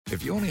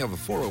If you only have a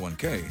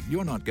 401k,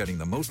 you're not getting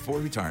the most for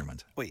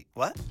retirement. Wait,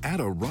 what? Add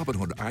a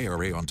Robinhood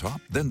IRA on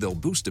top, then they'll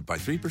boost it by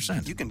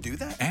 3%. You can do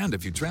that? And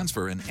if you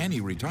transfer in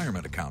any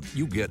retirement account,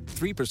 you get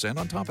 3%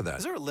 on top of that.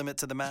 Is there a limit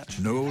to the match?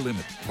 No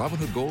limit.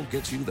 Robinhood Gold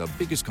gets you the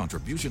biggest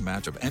contribution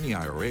match of any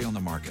IRA on the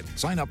market.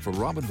 Sign up for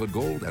Robinhood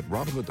Gold at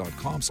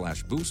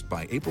Robinhood.com/boost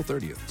by April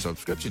 30th.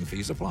 Subscription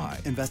fees apply.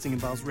 Investing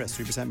involves risk.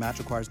 3% match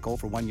requires gold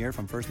for 1 year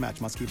from first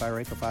match. Must keep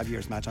IRA for 5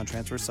 years. Match on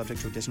transfers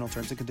subject to additional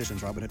terms and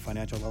conditions. Robinhood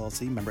Financial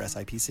LLC, member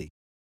SIPC.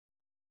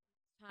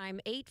 Time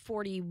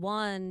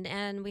 8:41,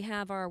 and we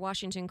have our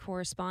Washington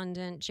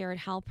correspondent Jared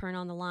Halpern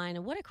on the line.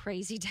 And what a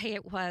crazy day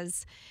it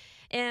was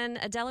in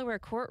a Delaware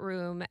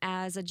courtroom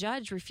as a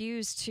judge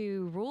refused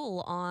to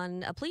rule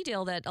on a plea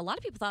deal that a lot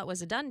of people thought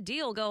was a done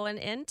deal going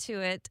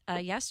into it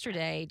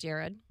yesterday,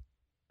 Jared.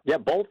 Yeah,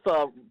 both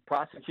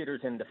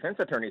prosecutors and defense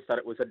attorneys thought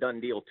it was a done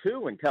deal,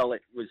 too, until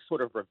it was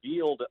sort of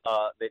revealed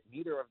that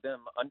neither of them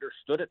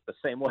understood it the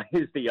same way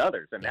as the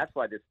others. And that's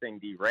why this thing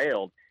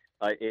derailed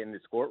in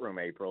this courtroom,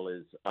 April,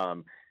 is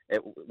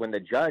when the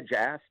judge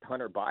asked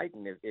Hunter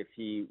Biden if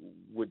he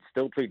would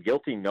still plead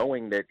guilty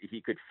knowing that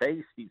he could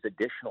face these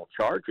additional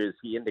charges,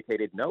 he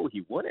indicated no,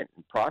 he wouldn't.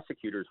 And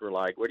prosecutors were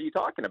like, what are you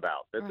talking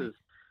about? This is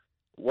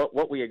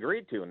what we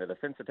agreed to. And the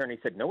defense attorney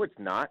said, no, it's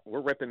not.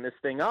 We're ripping this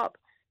thing up.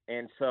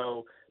 And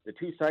so the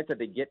two sides had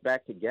to get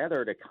back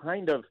together to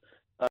kind of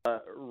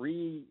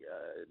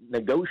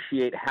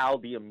renegotiate how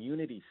the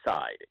immunity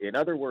side. In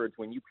other words,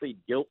 when you plead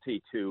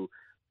guilty to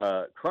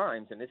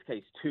crimes, in this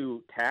case,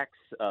 2 tax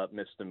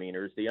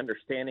misdemeanors, the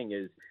understanding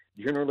is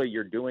generally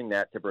you're doing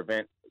that to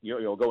prevent,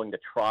 going to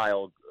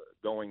trial,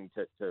 going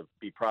to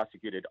be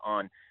prosecuted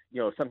on,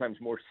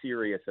 sometimes more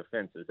serious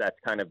offenses. That's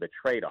kind of the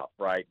trade-off,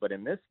 right? But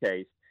in this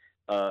case,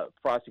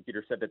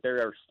 prosecutors said that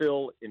there are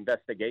still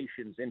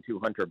investigations into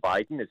Hunter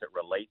Biden as it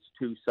relates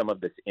to some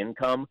of this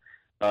income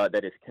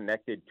that is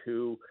connected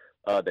to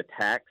the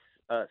tax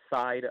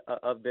side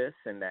of this,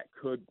 and that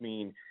could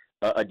mean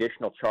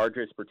additional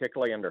charges,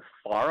 particularly under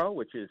FARA,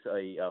 which is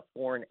a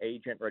foreign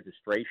agent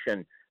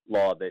registration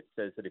law that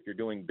says that if you're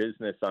doing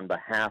business on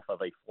behalf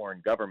of a foreign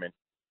government,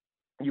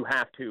 you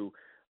have to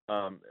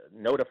you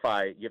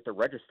have to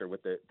register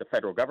with the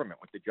federal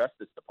government, with the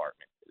Justice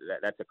Department.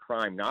 That's a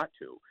crime not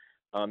to.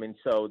 And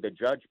so the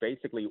judge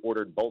basically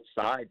ordered both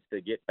sides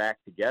to get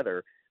back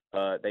together.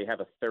 They have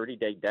a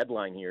 30-day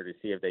deadline here to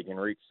see if they can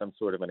reach some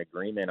sort of an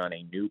agreement on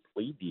a new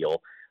plea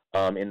deal.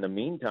 In the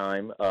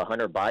meantime,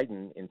 Hunter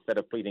Biden, instead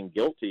of pleading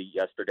guilty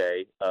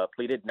yesterday,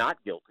 pleaded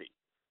not guilty,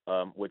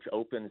 which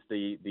opens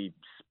the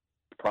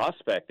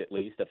prospect, at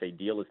least, if a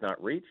deal is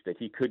not reached, that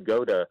he could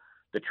go to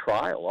the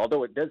trial.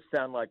 Although it does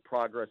sound like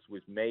progress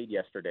was made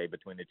yesterday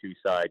between the two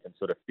sides and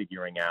sort of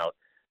figuring out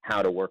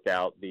how to work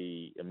out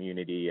the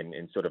immunity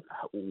and sort of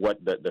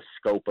what the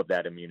scope of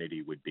that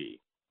immunity would be.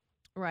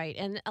 Right.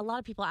 And a lot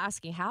of people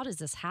asking, how does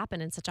this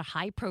happen in such a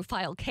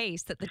high-profile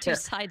case that the two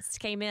sides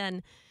came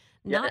in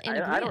not in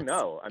agreement? I don't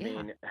know. I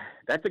mean,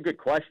 that's a good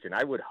question.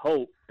 I would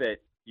hope that,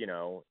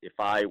 if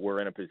I were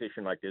in a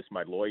position like this,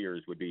 my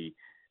lawyers would be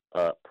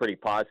pretty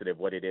positive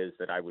what it is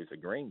that I was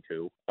agreeing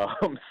to.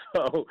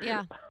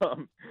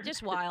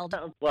 Just wild.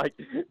 Sounds like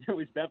it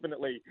was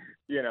definitely,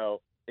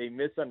 a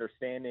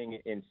misunderstanding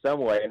in some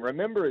way. And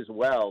remember as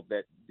well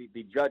that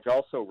the judge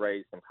also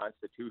raised some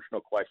constitutional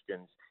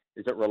questions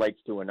as it relates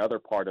to another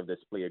part of this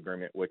plea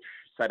agreement, which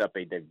set up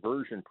a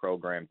diversion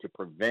program to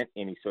prevent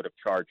any sort of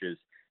charges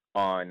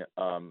on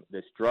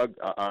this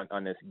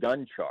on this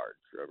gun charge.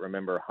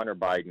 Remember, Hunter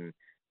Biden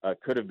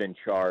could have been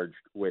charged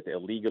with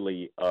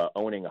illegally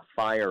owning a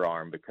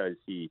firearm because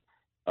he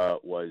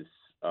was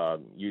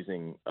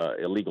using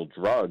illegal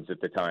drugs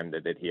at the time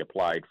that he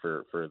applied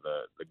for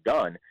the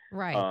gun.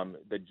 Right.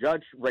 The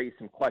judge raised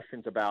some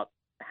questions about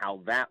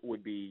how that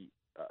would be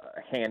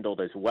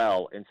handled as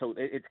well. And so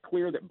it's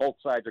clear that both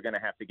sides are going to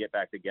have to get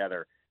back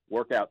together,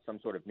 work out some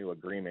sort of new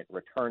agreement,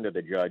 return to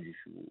the judge.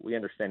 We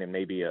understand in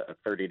maybe a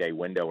 30-day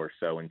window or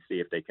so and see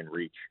if they can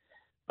reach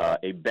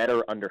a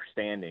better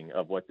understanding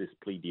of what this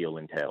plea deal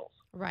entails.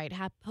 Right.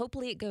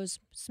 Hopefully it goes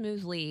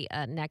smoothly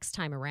next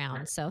time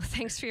around. So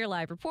thanks for your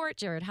live report.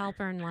 Jared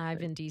Halpern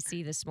live in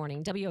D.C. this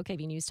morning.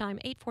 WOKV News Time,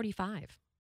 8:45.